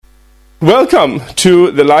Welcome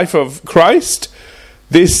to the Life of Christ.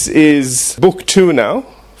 This is book 2 now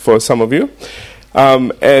for some of you.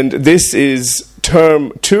 And this is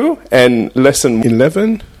term 2 and lesson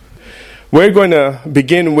 11. We're going to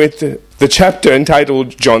begin with the chapter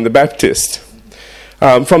entitled John the Baptist.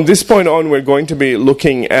 From this point on, we're going to be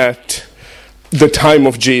looking at the time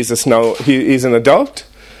of Jesus. Now, he is an adult.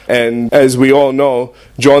 And as we all know,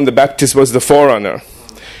 John the Baptist was the forerunner.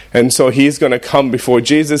 And so he's going to come before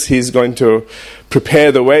Jesus. He's going to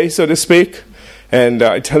prepare the way, so to speak. And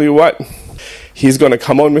I tell you what, he's going to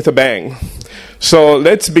come on with a bang. So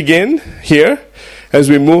let's begin here. As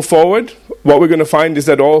we move forward, what we're going to find is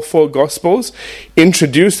that all 4 Gospels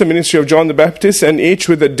introduce the ministry of John the Baptist, and each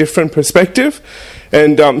with a different perspective.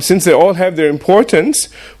 And since they all have their importance,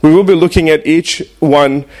 we will be looking at each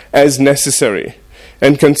one as necessary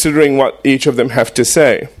and considering what each of them have to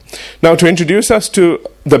say. Now, to introduce us to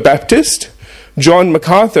the Baptist, John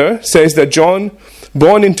MacArthur says that John,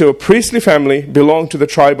 born into a priestly family, belonged to the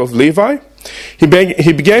tribe of Levi. He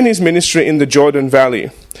began his ministry in the Jordan Valley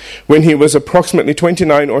when he was approximately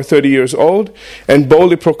 29 or 30 years old, and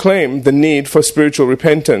boldly proclaimed the need for spiritual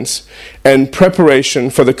repentance and preparation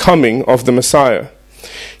for the coming of the Messiah.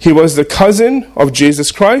 He was the cousin of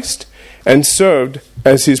Jesus Christ and served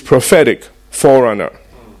as his prophetic forerunner.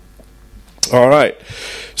 All right.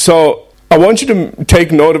 So I want you to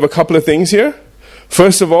take note of a couple of things here.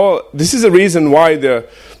 First of all, this is the reason why the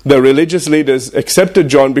religious leaders accepted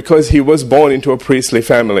John, because he was born into a priestly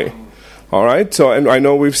family. All right. So, and I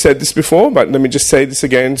know we've said this before, but let me just say this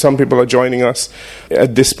again. Some people are joining us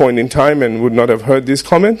at this point in time and would not have heard these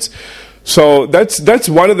comments. So that's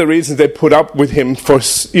one of the reasons they put up with him for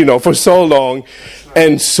so long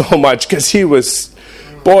and so much, because he was,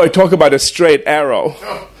 boy, talk about a straight arrow.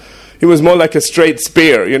 He was more like a straight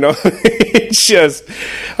spear, It's just,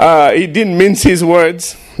 he didn't mince his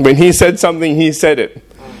words. When he said something, he said it.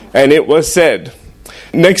 And it was said.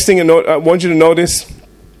 Next thing I want you to notice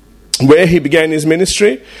where he began his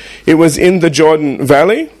ministry. It was in the Jordan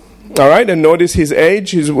Valley. All right. And notice his age.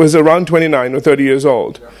 He was around 29 or 30 years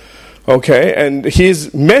old. Okay. And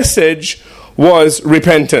his message was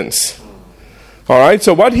repentance. All right.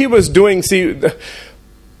 So what he was doing,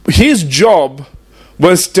 his job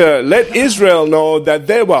was to let Israel know that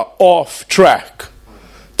they were off track.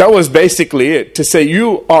 That was basically it. To say,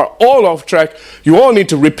 you are all off track. You all need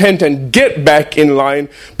to repent and get back in line,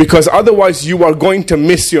 because otherwise you are going to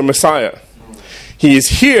miss your Messiah. He is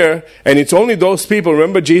here, and it's only those people.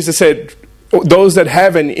 Remember, Jesus said, those that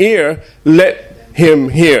have an ear, let him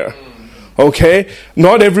hear. Okay?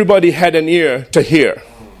 Not everybody had an ear to hear.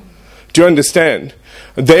 Do you understand?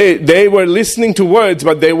 They were listening to words,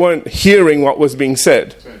 but they weren't hearing what was being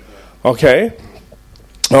said. Okay?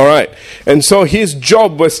 All right. And so his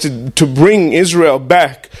job was to bring Israel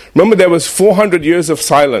back. Remember, there was 400 years of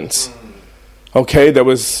silence. Okay? There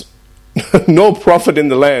was no prophet in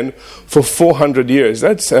the land for 400 years.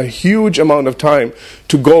 That's a huge amount of time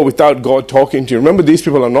to go without God talking to you. Remember, these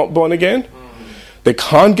people are not born again. They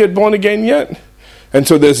can't get born again yet. And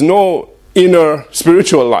so there's no inner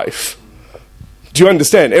spiritual life. Do you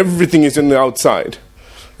understand? Everything is in the outside.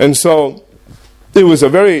 And so it was a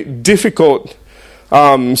very difficult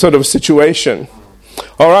sort of situation.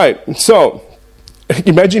 All right. So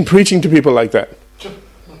imagine preaching to people like that.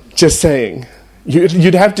 Just saying.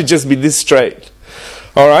 You'd have to just be this straight.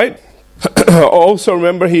 All right. Also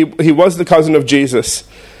remember, he was the cousin of Jesus.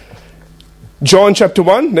 John chapter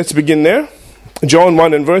 1. Let's begin there. John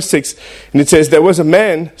 1 and verse 6. And it says, there was a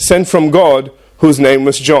man sent from God whose name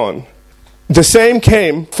was John. The same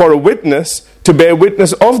came for a witness, to bear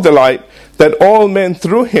witness of the light, that all men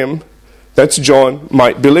through him, that's John,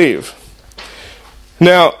 might believe.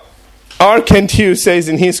 Now, R. Kent Hughes says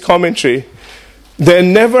in his commentary, there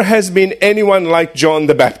never has been anyone like John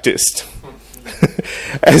the Baptist.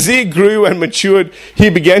 As he grew and matured, he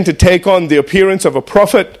began to take on the appearance of a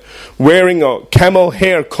prophet, wearing a camel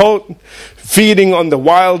hair coat, feeding on the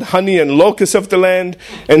wild honey and locusts of the land,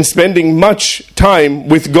 and spending much time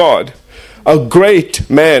with God. A great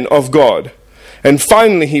man of God. And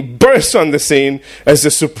finally, he burst on the scene as the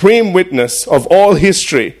supreme witness of all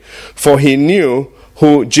history, for he knew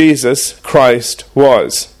who Jesus Christ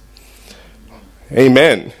was.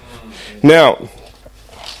 Amen. Now,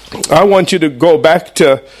 I want you to go back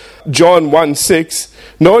to John 1:6.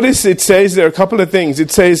 Notice it says there are a couple of things. It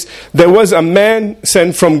says, there was a man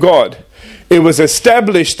sent from God. It was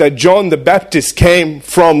established that John the Baptist came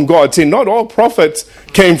from God. See, not all prophets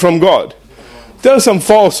came from God. There are some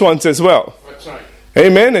false ones as well. That's right.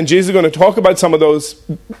 Amen. And Jesus is going to talk about some of those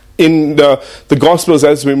in the Gospels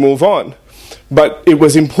as we move on. But it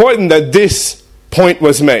was important that this point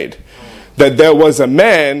was made. that there was a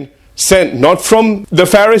man sent not from the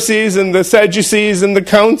Pharisees and the Sadducees and the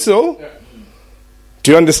council. Yeah.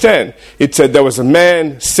 Do you understand? It said there was a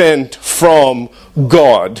man sent from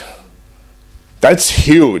God. That's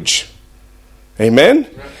huge. Amen?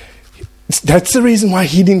 Yeah. That's the reason why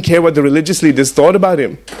he didn't care what the religious leaders thought about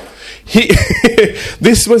him.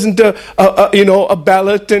 This wasn't a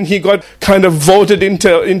ballot and he got kind of voted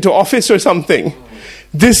into office or something.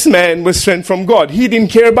 This man was sent from God. He didn't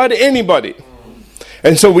care about anybody.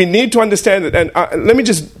 And so we need to understand it. And let me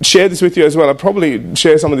just share this with you as well. I'll probably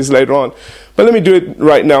share some of this later on. But let me do it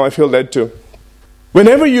right now. I feel led to.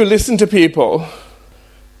 Whenever you listen to people,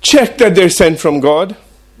 check that they're sent from God.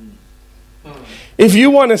 If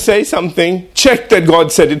you want to say something, check that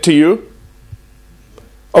God said it to you.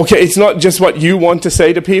 Okay, it's not just what you want to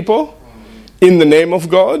say to people in the name of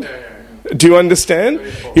God. Do you understand?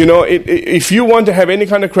 You know, if you want to have any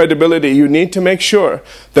kind of credibility, you need to make sure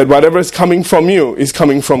that whatever is coming from you is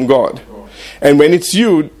coming from God. And when it's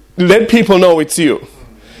you, let people know it's you.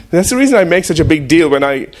 That's the reason I make such a big deal when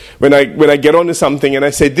I get onto something and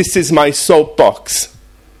I say, this is my soapbox.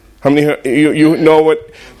 How many you know what?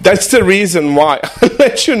 That's the reason why. I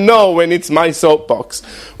let you know when it's my soapbox.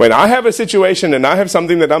 When I have a situation and I have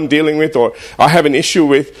something that I'm dealing with or I have an issue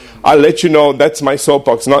with, I'll let you know that's my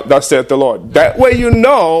soapbox, not thus saith the Lord. That way you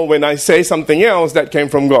know when I say something else that came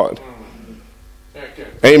from God.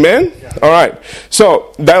 Amen? Yeah. All right.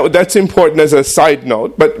 So that's important as a side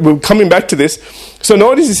note. But we're coming back to this. So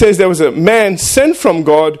notice he says there was a man sent from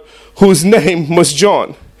God whose name was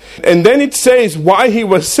John. And then it says why he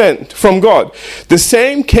was sent from God. The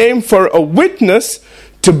same came for a witness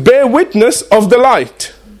to bear witness of the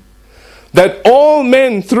light, that all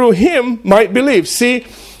men through him might believe. See,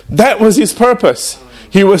 that was his purpose.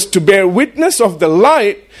 He was to bear witness of the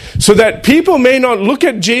light so that people may not look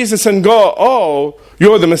at Jesus and go, oh,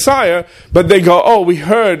 you're the Messiah, but they go, oh, we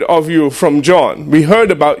heard of you from John. We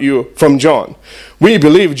heard about you from John. We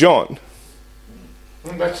believe John.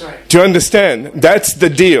 That's right. Do you understand? That's the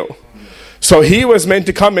deal. So he was meant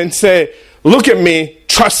to come and say, look at me,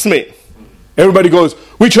 trust me. Everybody goes,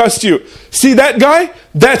 we trust you. See that guy?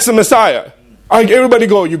 That's the Messiah. Everybody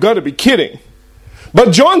go, you got to be kidding.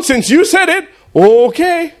 But John, since you said it,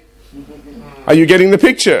 okay. Are you getting the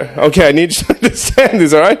picture? Okay, I need you to understand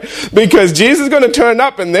this, all right? Because Jesus is going to turn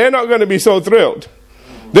up and they're not going to be so thrilled.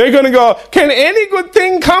 They're going to go, can any good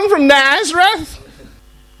thing come from Nazareth?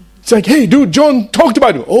 It's like, hey, dude, John talked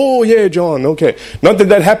about you. Oh, yeah, John, okay. Not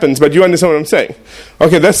that happens, but you understand what I'm saying.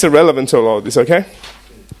 Okay, that's the relevance of all this, okay?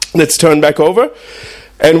 Let's turn back over.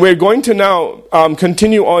 And we're going to now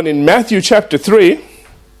continue on in Matthew chapter 3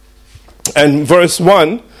 and verse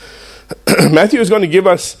 1. Matthew is going to give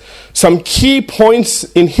us some key points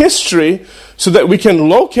in history so that we can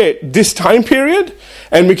locate this time period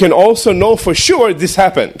and we can also know for sure this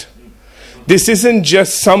happened. This isn't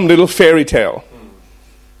just some little fairy tale.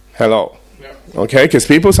 Hello. Yeah. Okay, because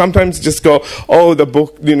people sometimes just go, oh, the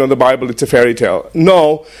book, the Bible, it's a fairy tale.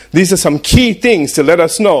 No, these are some key things to let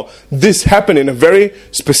us know this happened in a very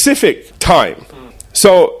specific time.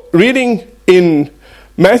 So, reading in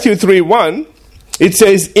Matthew 3:1, it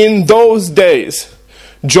says, in those days,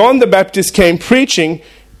 John the Baptist came preaching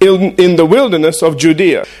in the wilderness of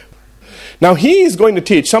Judea. Now, he is going to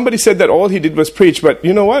teach. Somebody said that all he did was preach, but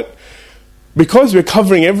you know what? Because we're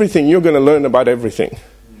covering everything, you're going to learn about everything.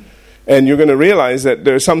 And you're going to realize that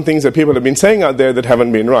there are some things that people have been saying out there that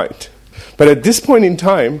haven't been right. But at this point in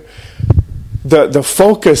time, the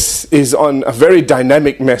focus is on a very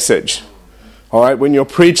dynamic message. All right, when you're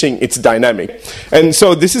preaching, it's dynamic. And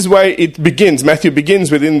so this is why it begins. Matthew begins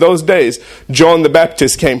with, in those days, John the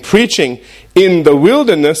Baptist came preaching in the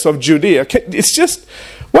wilderness of Judea. It's just,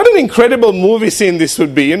 what an incredible movie scene this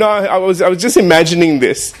would be. I was just imagining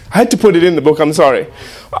this. I had to put it in the book, I'm sorry.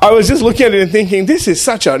 I was just looking at it and thinking, this is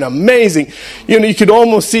such an amazing, you could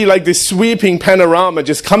almost see like this sweeping panorama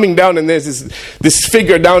just coming down, and there's this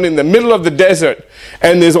figure down in the middle of the desert,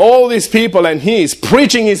 and there's all these people, and he's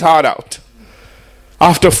preaching his heart out.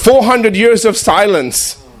 After 400 years of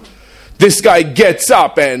silence, this guy gets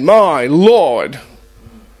up and, my Lord,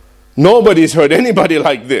 nobody's heard anybody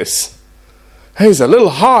like this. Hey, it's a little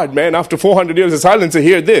hard, man, after 400 years of silence to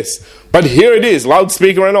hear this. But here it is,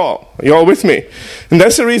 loudspeaker and all. You all with me? And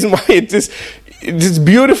that's the reason why it's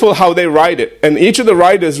beautiful how they write it. And each of the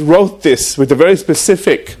writers wrote this with a very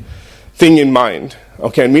specific thing in mind.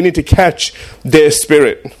 Okay, and we need to catch their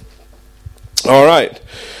spirit. All right.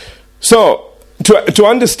 So, to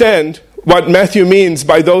understand what Matthew means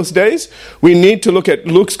by those days, we need to look at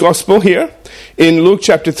Luke's gospel here in Luke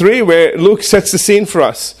chapter 3, where Luke sets the scene for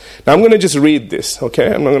us. Now I'm going to just read this, okay?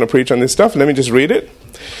 I'm not going to preach on this stuff. Let me just read it.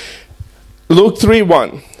 Luke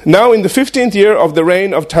 3:1. Now in the 15th year of the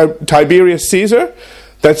reign of Tiberius Caesar,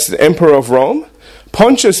 that's the emperor of Rome,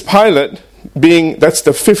 Pontius Pilate, that's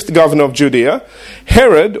the 5th governor of Judea,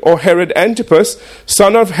 Herod, or Herod Antipas,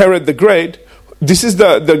 son of Herod the Great, this is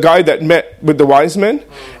the guy that met with the wise men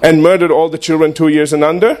and murdered all the children 2 years and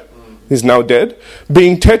under. He's now dead.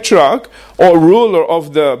 Being tetrarch, or ruler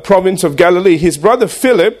of the province of Galilee, his brother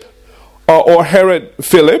Philip, or Herod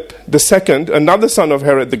Philip the second, another son of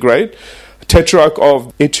Herod the Great, tetrarch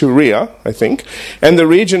of Iturea, I think, and the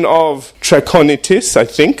region of Trachonitis, I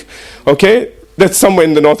think. Okay, that's somewhere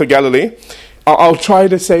in the north of Galilee. I'll try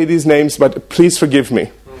to say these names, but please forgive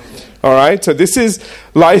me. All right, so this is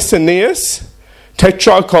Lysanias,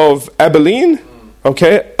 tetrarch of Abilene.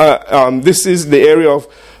 Okay, this is the area of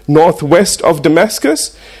northwest of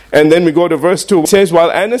Damascus. And then we go to verse 2. It says,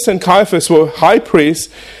 while Annas and Caiaphas were high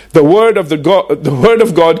priests, the word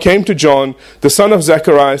of God came to John, the son of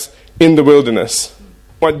Zacharias, in the wilderness.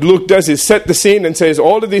 What Luke does is set the scene and says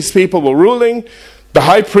all of these people were ruling. The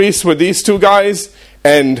high priests were these two guys,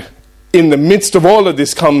 and in the midst of all of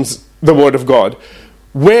this comes the word of God.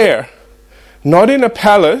 Where? Not in a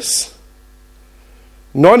palace,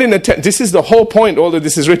 not in a this is the whole point all of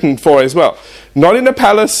this is written for as well. Not in a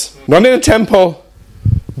palace, not in a temple,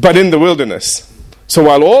 but in the wilderness. So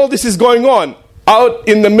while all this is going on, out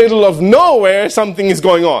in the middle of nowhere, something is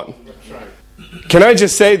going on. That's right. Can I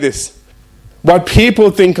just say this? What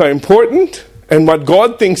people think are important and what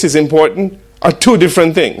God thinks is important are two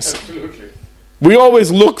different things. Absolutely. We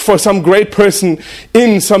always look for some great person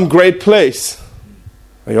in some great place.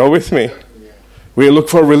 Are you all with me? Yeah. We look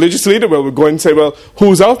for a religious leader. Well, we go and say, well,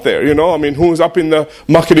 who's out there? Who's up in the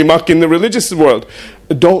muckety-muck in the religious world?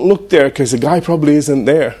 Don't look there, because the guy probably isn't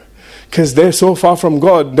there. Because they're so far from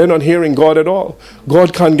God, they're not hearing God at all.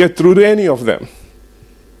 God can't get through to any of them.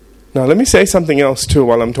 Now, let me say something else too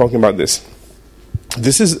while I'm talking about this.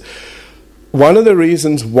 This is one of the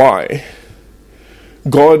reasons why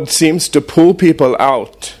God seems to pull people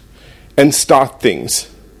out and start things.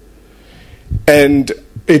 And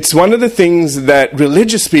it's one of the things that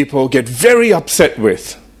religious people get very upset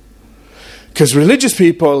with. Because religious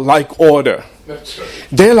people like order. That's right.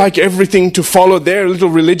 They like everything to follow their little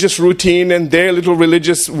religious routine and their little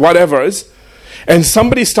religious whatevers. And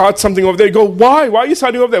somebody starts something over there, you go, why? Why are you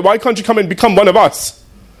starting over there? Why can't you come and become one of us?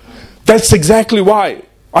 That's exactly why.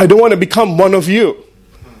 I don't want to become one of you.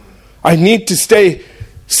 I need to stay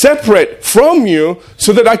separate from you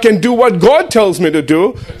so that I can do what God tells me to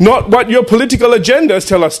do, not what your political agendas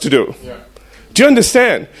tell us to do. Yeah. Do you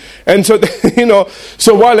understand? And so,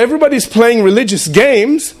 so while everybody's playing religious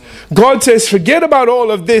games, God says, forget about all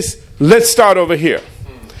of this, let's start over here.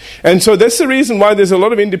 And so that's the reason why there's a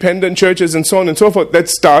lot of independent churches and so on and so forth that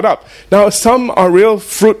start up. Now, some are real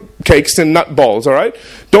fruit cakes and nut balls, all right?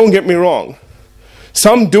 Don't get me wrong.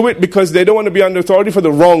 Some do it because they don't want to be under authority for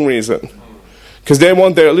the wrong reason. Because they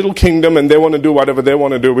want their little kingdom and they want to do whatever they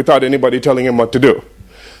want to do without anybody telling them what to do.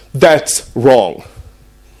 That's wrong.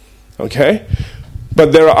 Okay?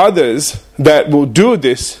 But there are others that will do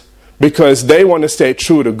this because they want to stay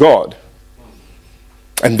true to God.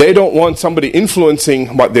 And they don't want somebody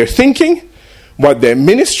influencing what they're thinking, what they're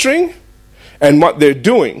ministering, and what they're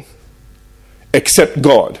doing, except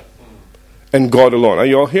God. And God alone. Are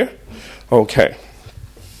you all here? Okay.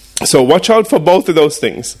 So watch out for both of those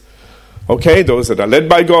things. Okay, those that are led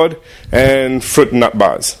by God and fruit nut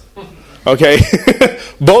bars. Okay,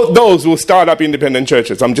 both those will start up independent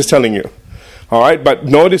churches. I'm just telling you. All right, but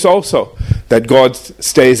notice also that God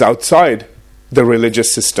stays outside the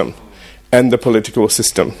religious system and the political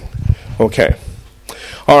system. Okay.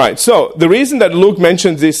 All right, so the reason that Luke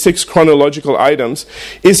mentions these 6 chronological items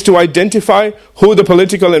is to identify who the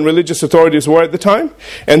political and religious authorities were at the time,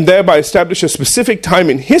 and thereby establish a specific time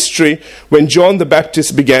in history when John the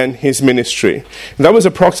Baptist began his ministry. And that was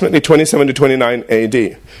approximately 27 to 29 AD.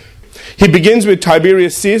 He begins with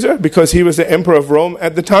Tiberius Caesar because he was the emperor of Rome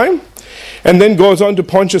at the time, and then goes on to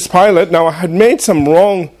Pontius Pilate. Now, I had made some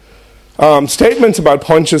wrong statements about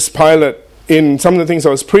Pontius Pilate in some of the things I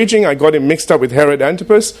was preaching. I got him mixed up with Herod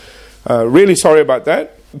Antipas. Really sorry about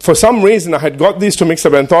that. For some reason, I had got these two mixed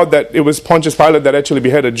up and thought that it was Pontius Pilate that actually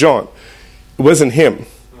beheaded John. It wasn't him.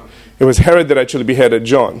 It was Herod that actually beheaded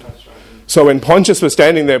John. So when Pontius Pilate was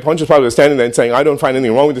standing there and saying, I don't find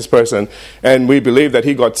anything wrong with this person, and we believe that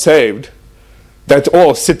he got saved, that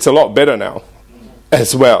all sits a lot better now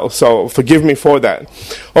as well. So forgive me for that.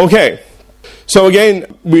 Okay. So again,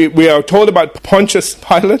 we are told about Pontius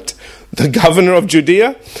Pilate, the governor of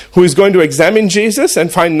Judea, who is going to examine Jesus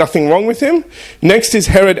and find nothing wrong with him. Next is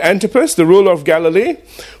Herod Antipas, the ruler of Galilee,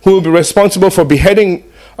 who will be responsible for beheading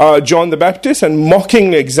John the Baptist and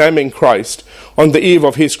mockingly examining Christ on the eve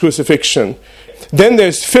of his crucifixion. Then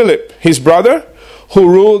there's Philip, his brother, who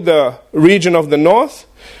ruled the region of the north,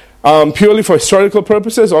 purely for historical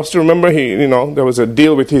purposes. Also remember, there was a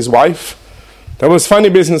deal with his wife. There was funny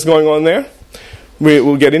business going on there.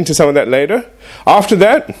 We'll get into some of that later. After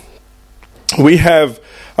that, we have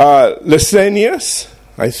Lysanias,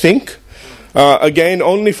 I think. Again,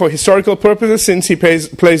 only for historical purposes, since he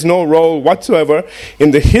plays no role whatsoever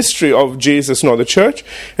in the history of Jesus nor the church.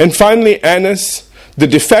 And finally, Annas, the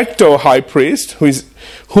de facto high priest,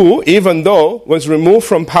 who, even though was removed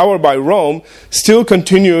from power by Rome, still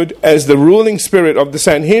continued as the ruling spirit of the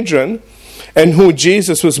Sanhedrin, and who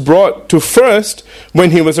Jesus was brought to first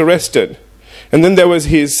when he was arrested. And then there was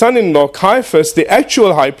his son-in-law, Caiaphas, the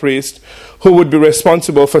actual high priest, who would be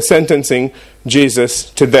responsible for sentencing Jesus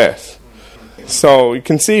to death. So you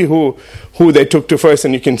can see who they took to first,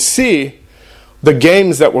 and you can see the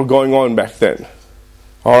games that were going on back then.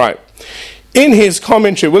 All right. In his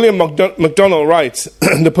commentary, William MacDonald writes,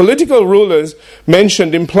 the political rulers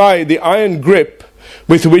mentioned imply the iron grip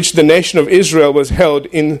with which the nation of Israel was held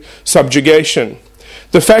in subjugation.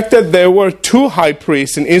 The fact that there were 2 high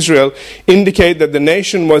priests in Israel indicate that the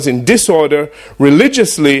nation was in disorder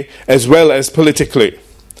religiously as well as politically.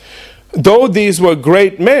 Though these were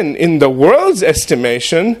great men in the world's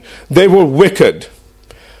estimation, they were wicked,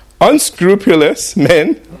 unscrupulous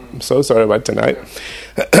men, I'm so sorry about tonight,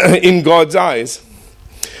 in God's eyes.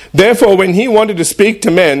 Therefore, when he wanted to speak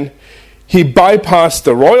to men, he bypassed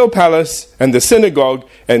the royal palace and the synagogue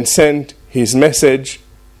and sent his message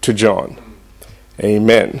to John.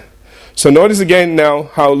 Amen. So notice again now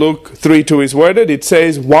how Luke 3:2 is worded. It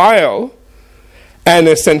says, while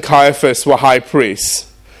Annas and Caiaphas were high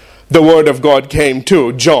priests, the word of God came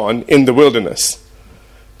to John in the wilderness.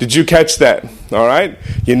 Did you catch that? All right.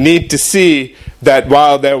 You need to see that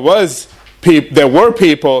while there were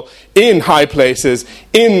people in high places,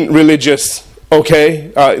 in religious,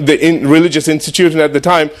 in religious institution at the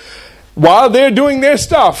time, while they're doing their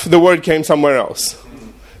stuff, the word came somewhere else.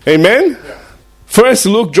 Amen? First,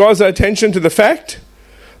 Luke draws our attention to the fact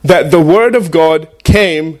that the word of God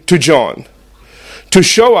came to John to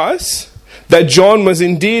show us that John was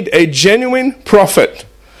indeed a genuine prophet,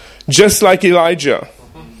 just like Elijah.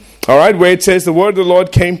 All right, where it says the word of the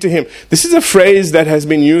Lord came to him. This is a phrase that has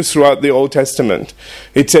been used throughout the Old Testament.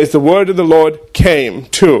 It says the word of the Lord came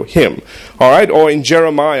to him. All right, or in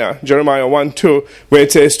Jeremiah 1:2, where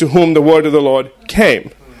it says to whom the word of the Lord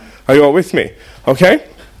came. Are you all with me? Okay?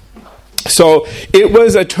 So it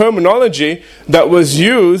was a terminology that was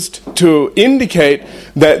used to indicate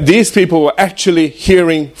that these people were actually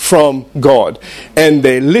hearing from God. And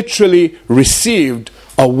they literally received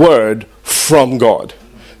a word from God.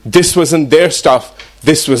 This wasn't their stuff.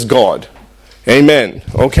 This was God. Amen.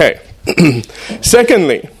 Okay.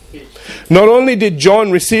 Secondly, not only did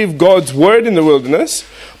John receive God's word in the wilderness,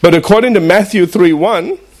 but according to Matthew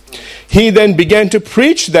 3:1, he then began to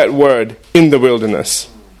preach that word in the wilderness.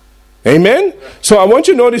 Amen? So I want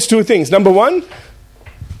you to notice 2 things. Number 1,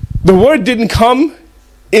 the word didn't come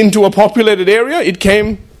into a populated area. It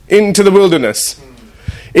came into the wilderness.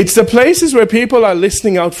 It's the places where people are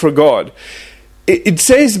listening out for God. It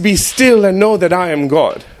says, be still and know that I am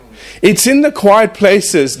God. It's in the quiet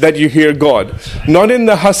places that you hear God, not in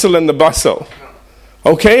the hustle and the bustle.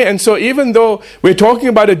 Okay, and so even though we're talking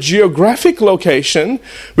about a geographic location,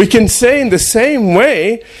 we can say in the same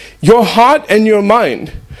way, your heart and your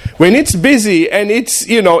mind, when it's busy and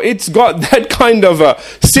it's got that kind of a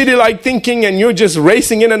city-like thinking and you're just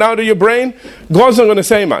racing in and out of your brain, God's not going to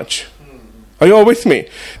say much. Are you all with me?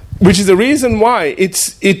 Which is the reason why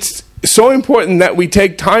it's so important that we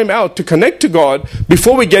take time out to connect to God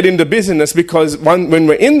before we get into business, because when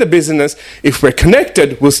we're in the business, if we're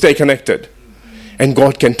connected, we'll stay connected. And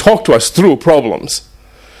God can talk to us through problems.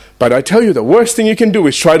 But I tell you, the worst thing you can do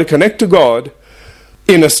is try to connect to God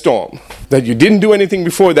in a storm. That you didn't do anything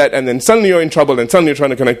before that, and then suddenly you're in trouble, and suddenly you're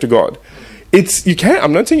trying to connect to God. You can't.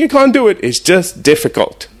 I'm not saying you can't do it. It's just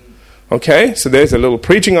difficult. Okay? So there's a little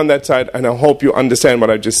preaching on that side, and I hope you understand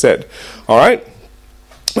what I just said. All right?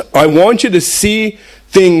 I want you to see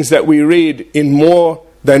things that we read in more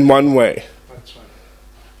than one way.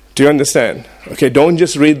 Do you understand? Okay, don't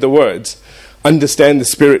just read the words. Understand the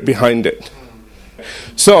spirit behind it.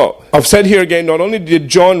 So, I've said here again, not only did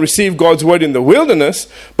John receive God's word in the wilderness,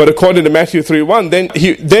 but according to Matthew 3:1,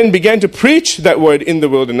 he then began to preach that word in the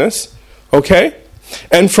wilderness. Okay?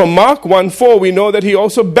 And from Mark 1:4, we know that he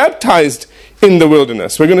also baptized in the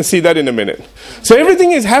wilderness. We're going to see that in a minute. So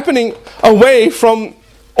everything is happening away from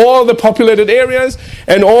all the populated areas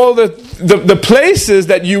and all the places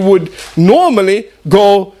that you would normally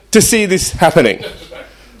go to see this happening.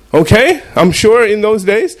 Okay? I'm sure in those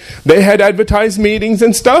days they had advertised meetings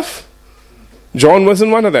and stuff. John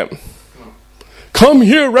wasn't one of them. Come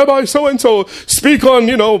here, Rabbi so-and-so, speak on,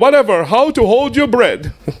 whatever, how to hold your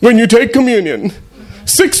bread when you take communion.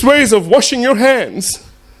 6 ways of washing your hands.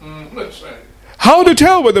 How to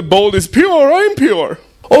tell whether bowl is pure or impure.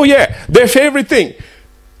 Oh yeah, their favorite thing.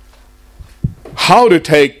 How to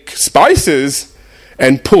take spices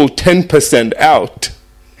and pull 10% out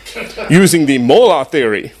using the molar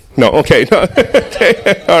theory. No, okay. No.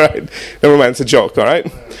 Okay. All right. Never mind, it's a joke, all right?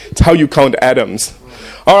 It's how you count atoms.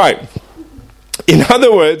 All right. In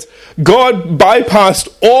other words, God bypassed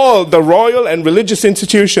all the royal and religious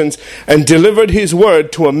institutions and delivered his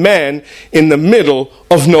word to a man in the middle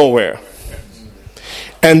of nowhere.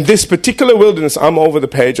 And this particular wilderness, I'm over the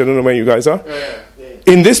page, I don't know where you guys are.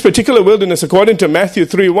 In this particular wilderness, according to Matthew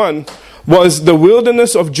 3:1, was the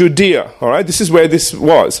wilderness of Judea. All right, this is where this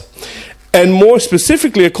was. And more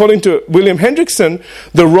specifically, according to William Hendrickson,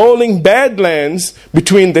 the rolling badlands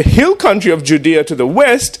between the hill country of Judea to the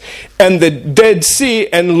west and the Dead Sea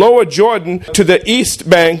and lower Jordan to the east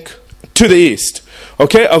bank to the east.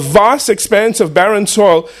 Okay, a vast expanse of barren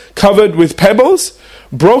soil covered with pebbles,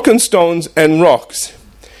 broken stones, and rocks.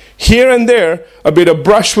 Here and there, a bit of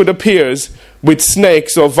brushwood appears with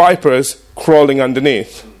snakes or vipers crawling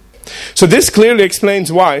underneath. So this clearly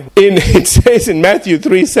explains why. It says in Matthew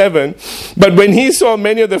 3:7, but when he saw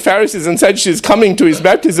many of the Pharisees and Sadducees coming to his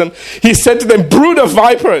baptism, he said to them, brood of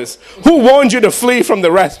vipers, who warned you to flee from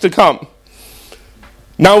the wrath to come?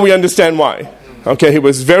 Now we understand why. Okay, he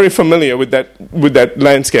was very familiar with that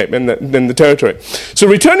landscape and the territory. So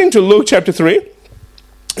returning to Luke chapter 3,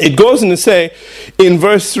 it goes on to say in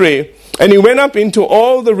verse 3, and he went up into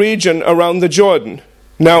all the region around the Jordan.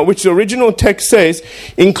 Now, which the original text says,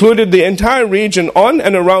 included the entire region on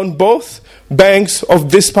and around both banks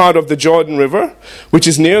of this part of the Jordan River, which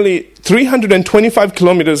is nearly 325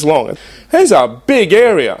 kilometers long. That's a big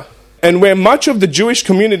area. And where much of the Jewish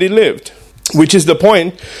community lived, which is the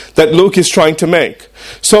point that Luke is trying to make.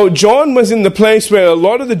 So John was in the place where a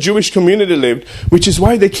lot of the Jewish community lived, which is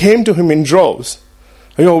why they came to him in droves.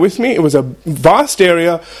 Are you all with me? It was a vast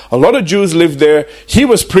area. A lot of Jews lived there. He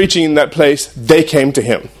was preaching in that place. They came to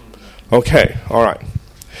him. Okay, all right.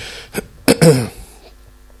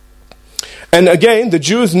 And again, the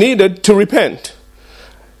Jews needed to repent.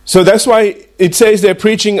 So that's why it says they're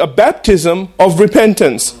preaching a baptism of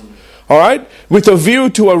repentance. All right? With a view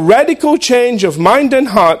to a radical change of mind and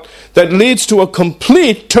heart that leads to a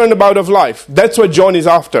complete turnabout of life. That's what John is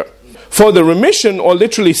after. For the remission, or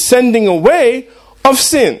literally sending away, of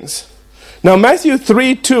sins. Now Matthew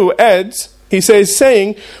 3:2 adds, he says,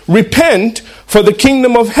 saying, repent, for the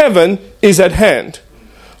kingdom of heaven is at hand.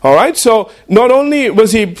 All right, so not only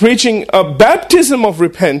was he preaching a baptism of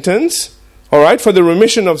repentance, all right, for the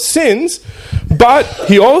remission of sins, but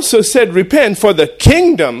he also said, repent, for the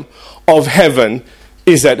kingdom of heaven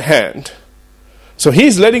is at hand. So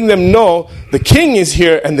he's letting them know the king is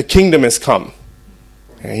here and the kingdom has come.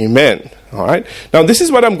 Amen. All right, now this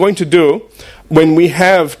is what I'm going to do. When we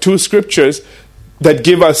have two scriptures that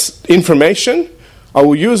give us information, I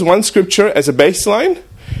will use one scripture as a baseline,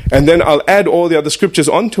 and then I'll add all the other scriptures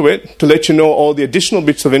onto it to let you know all the additional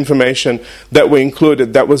bits of information that were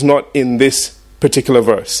included that was not in this particular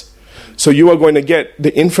verse. So you are going to get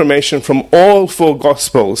the information from all four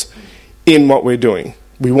Gospels in what we're doing.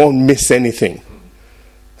 We won't miss anything.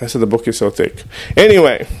 That's why the book is so thick.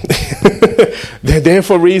 Anyway, they're there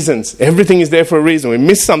for reasons. Everything is there for a reason. We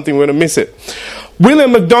miss something, we're going to miss it.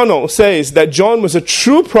 William MacDonald says that John was a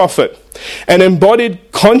true prophet and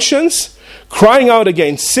embodied conscience, crying out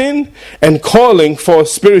against sin and calling for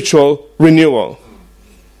spiritual renewal.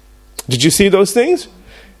 Did you see those things?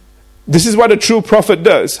 This is what a true prophet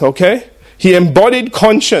does, okay? He embodied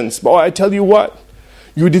conscience. Boy, I tell you what.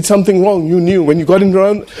 You did something wrong. You knew. When you got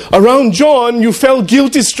around John, you felt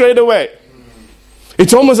guilty straight away.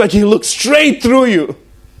 It's almost like he looked straight through you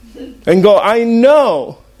and go, I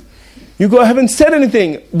know. You go, I haven't said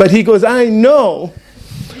anything. But he goes, I know.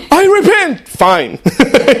 I repent. Fine.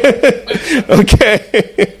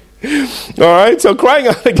 Okay. All right. So crying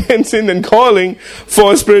out against sin and calling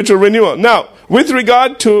for spiritual renewal. Now, with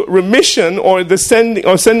regard to remission or the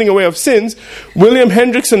sending away of sins, William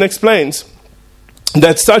Hendrickson explains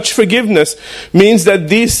that such forgiveness means that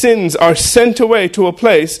these sins are sent away to a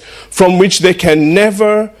place from which they can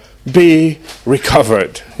never be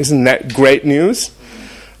recovered. Isn't that great news?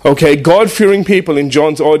 Okay, God-fearing people in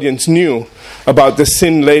John's audience knew about the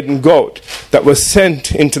sin-laden goat that was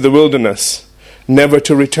sent into the wilderness. never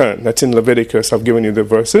to return. That's in Leviticus. I've given you the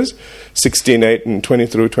verses, 16:8 and 20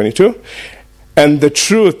 through 22. And the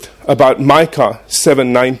truth about Micah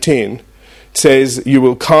 7:19 says, you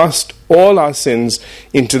will cast all our sins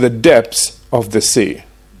into the depths of the sea.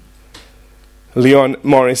 Leon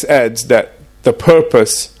Morris adds that the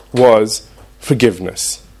purpose was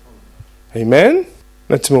forgiveness. Amen?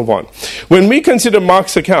 Let's move on. When we consider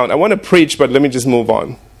Mark's account, I want to preach, but let me just move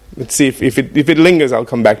on. Let's see if it lingers, I'll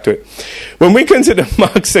come back to it. When we consider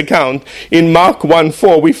Mark's account in Mark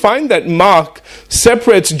 1:4, we find that Mark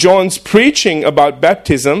separates John's preaching about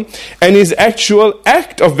baptism and his actual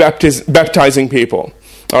act of baptizing people.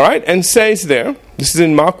 All right? And says there, this is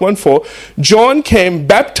in Mark 1:4, John came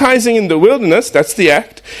baptizing in the wilderness, that's the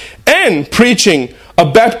act, and preaching a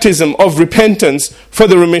baptism of repentance for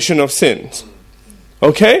the remission of sins.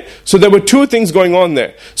 Okay? So there were two things going on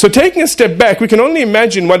there. So taking a step back, we can only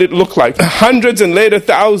imagine what it looked like. Hundreds and later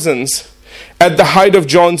thousands at the height of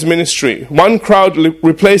John's ministry. One crowd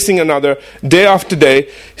replacing another day after day,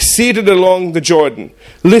 seated along the Jordan,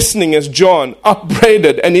 listening as John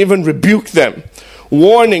upbraided and even rebuked them,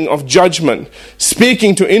 warning of judgment,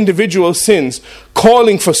 speaking to individual sins,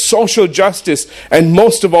 calling for social justice, and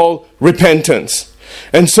most of all, repentance.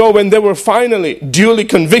 And so when they were finally duly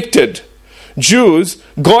convicted, Jews,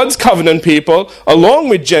 God's covenant people, along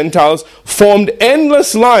with Gentiles, formed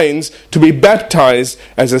endless lines to be baptized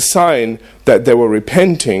as a sign that they were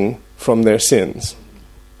repenting from their sins.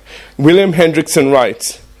 William Hendrickson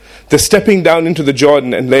writes, the stepping down into the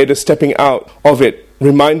Jordan and later stepping out of it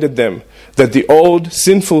reminded them that the old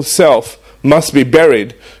sinful self must be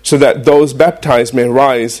buried so that those baptized may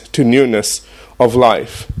rise to newness of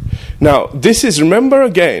life. Now, this is, remember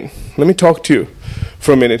again, let me talk to you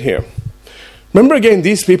for a minute here. Remember again,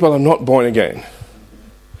 these people are not born again.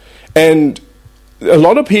 And a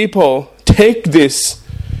lot of people take this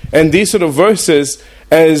and these sort of verses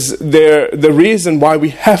as the reason why we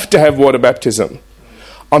have to have water baptism.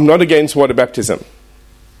 I'm not against water baptism.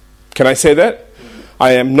 Can I say that?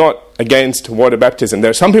 I am not against water baptism. There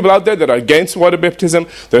are some people out there that are against water baptism.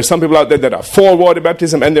 There are some people out there that are for water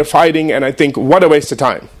baptism, and they're fighting, and I think, what a waste of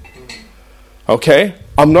time. Okay?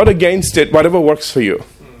 I'm not against it, whatever works for you.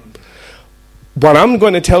 What I'm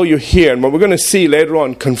going to tell you here, and what we're going to see later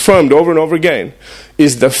on, confirmed over and over again,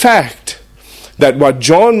 is the fact that what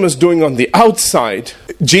John was doing on the outside,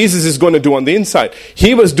 Jesus is going to do on the inside.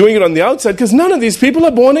 He was doing it on the outside because none of these people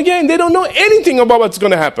are born again. They don't know anything about what's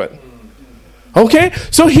going to happen. Okay?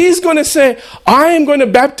 So he's going to say, I am going to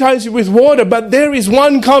baptize you with water, but there is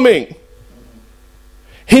one coming.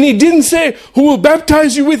 And he didn't say, who will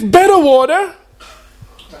baptize you with better water.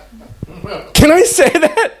 Can I say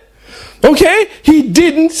that? Okay? He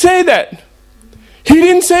didn't say that. He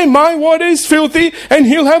didn't say, my water is filthy and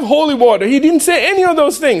he'll have holy water. He didn't say any of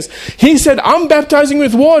those things. He said, I'm baptizing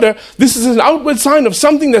with water. This is an outward sign of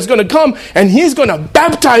something that's going to come, and he's going to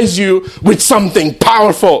baptize you with something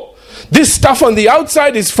powerful. This stuff on the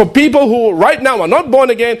outside is for people who right now are not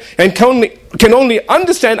born again and can only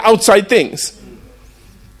understand outside things.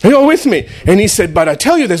 Are you all with me? And he said, but I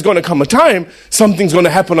tell you, there's going to come a time something's going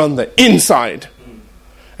to happen on the inside.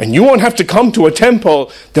 And you won't have to come to a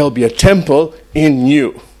temple. There'll be a temple in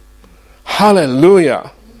you.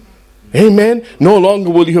 Hallelujah. Amen. No longer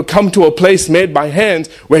will you come to a place made by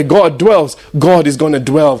hands where God dwells. God is going to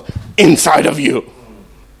dwell inside of you.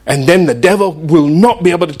 And then the devil will not be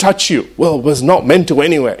able to touch you. Well, it was not meant to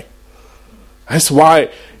anyway. That's why,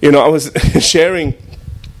 I was sharing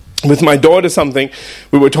with my daughter something.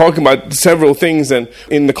 We were talking about several things, and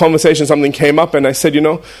in the conversation something came up, and I said,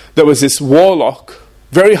 there was this warlock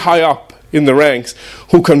very high up in the ranks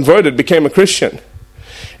who converted, became a Christian.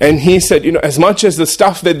 And he said, as much as the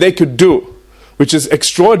stuff that they could do, which is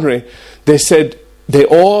extraordinary, they said they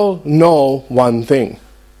all know one thing.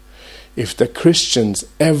 If the Christians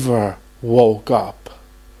ever woke up,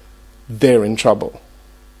 they're in trouble.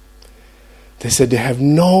 They said they have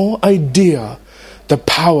no idea the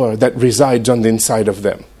power that resides on the inside of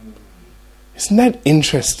them. Isn't that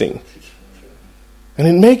interesting? And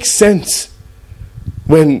it makes sense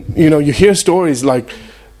when, you hear stories like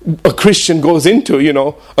a Christian goes into,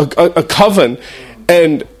 a coven,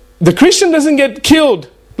 and the Christian doesn't get killed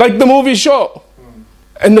like the movies show.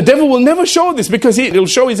 And the devil will never show this because he'll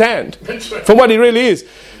show his hand for what he really is.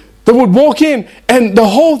 They would walk in and the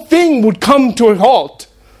whole thing would come to a halt.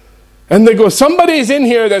 And they go, somebody is in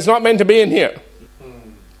here that's not meant to be in here.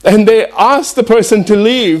 And they ask the person to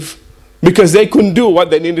leave because they couldn't do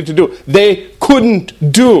what they needed to do. They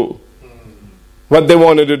couldn't do what they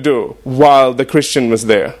wanted to do while the Christian was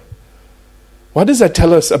there. What does that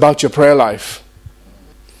tell us about your prayer life?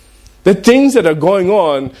 The things that are going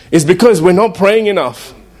on is because we're not praying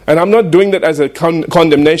enough. And I'm not doing that as a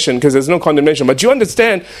condemnation, because there's no condemnation. But you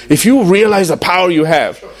understand, if you realize the power you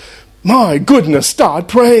have, my goodness, start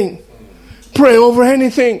praying. Pray over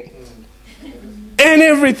anything and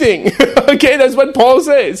everything. Okay, that's what Paul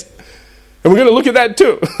says. And we're going to look at that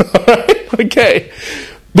too. Okay.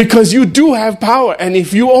 Because you do have power. And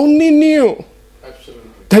if you only knew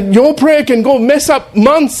that your prayer can go mess up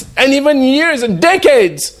months and even years and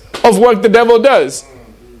decades of work the devil does.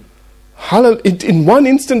 In one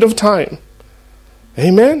instant of time.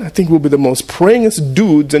 Amen? I think we'll be the most prayingest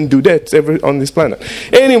dudes and dudettes ever on this planet.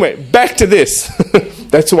 Anyway, back to this.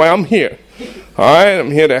 That's why I'm here. Alright,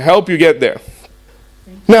 I'm here to help you get there.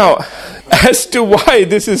 Now, as to why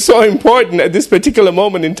this is so important at this particular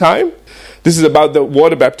moment in time, this is about the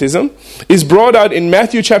water baptism, is brought out in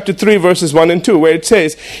Matthew chapter 3 verses 1 and 2, where it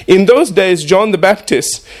says, "In those days John the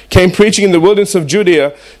Baptist came preaching in the wilderness of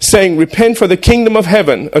Judea, saying, 'Repent, for the kingdom of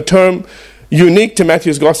heaven,'" a term unique to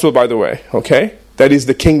Matthew's gospel, by the way, okay? That is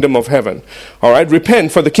the kingdom of heaven. All right,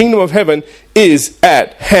 repent, for the kingdom of heaven is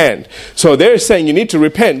at hand. So they're saying you need to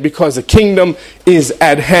repent because the kingdom is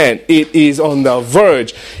at hand. It is on the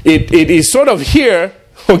verge. It is sort of here,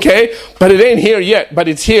 okay? But it ain't here yet, but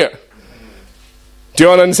it's here. Do you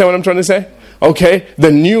all understand what I'm trying to say? Okay,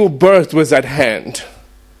 the new birth was at hand.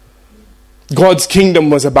 God's kingdom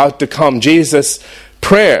was about to come. Jesus'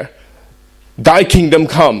 prayer, "Thy kingdom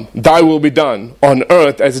come, thy will be done on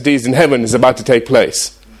earth as it is in heaven," is about to take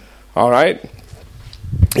place. All right?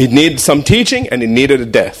 It needed some teaching and it needed a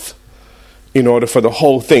death in order for the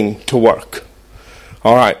whole thing to work.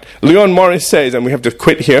 All right. Leon Morris says, and we have to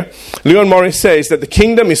quit here. Leon Morris says that the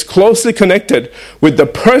kingdom is closely connected with the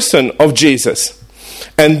person of Jesus.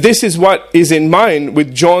 And this is what is in mind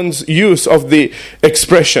with John's use of the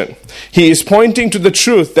expression. He is pointing to the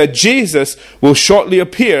truth that Jesus will shortly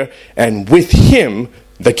appear, and with him,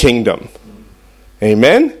 the kingdom.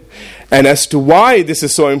 Amen? And as to why this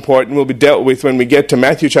is so important will be dealt with when we get to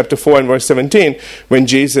Matthew chapter 4 and verse 17, when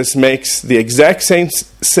Jesus makes the exact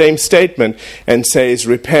same statement and says,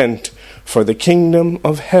 "Repent, for the kingdom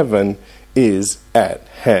of heaven is at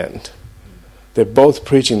hand." They're both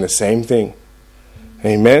preaching the same thing.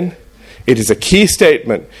 Amen? It is a key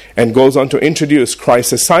statement and goes on to introduce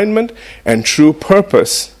Christ's assignment and true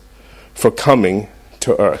purpose for coming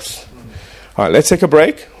to earth. All right, let's take a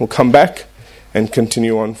break. We'll come back and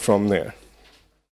continue on from there.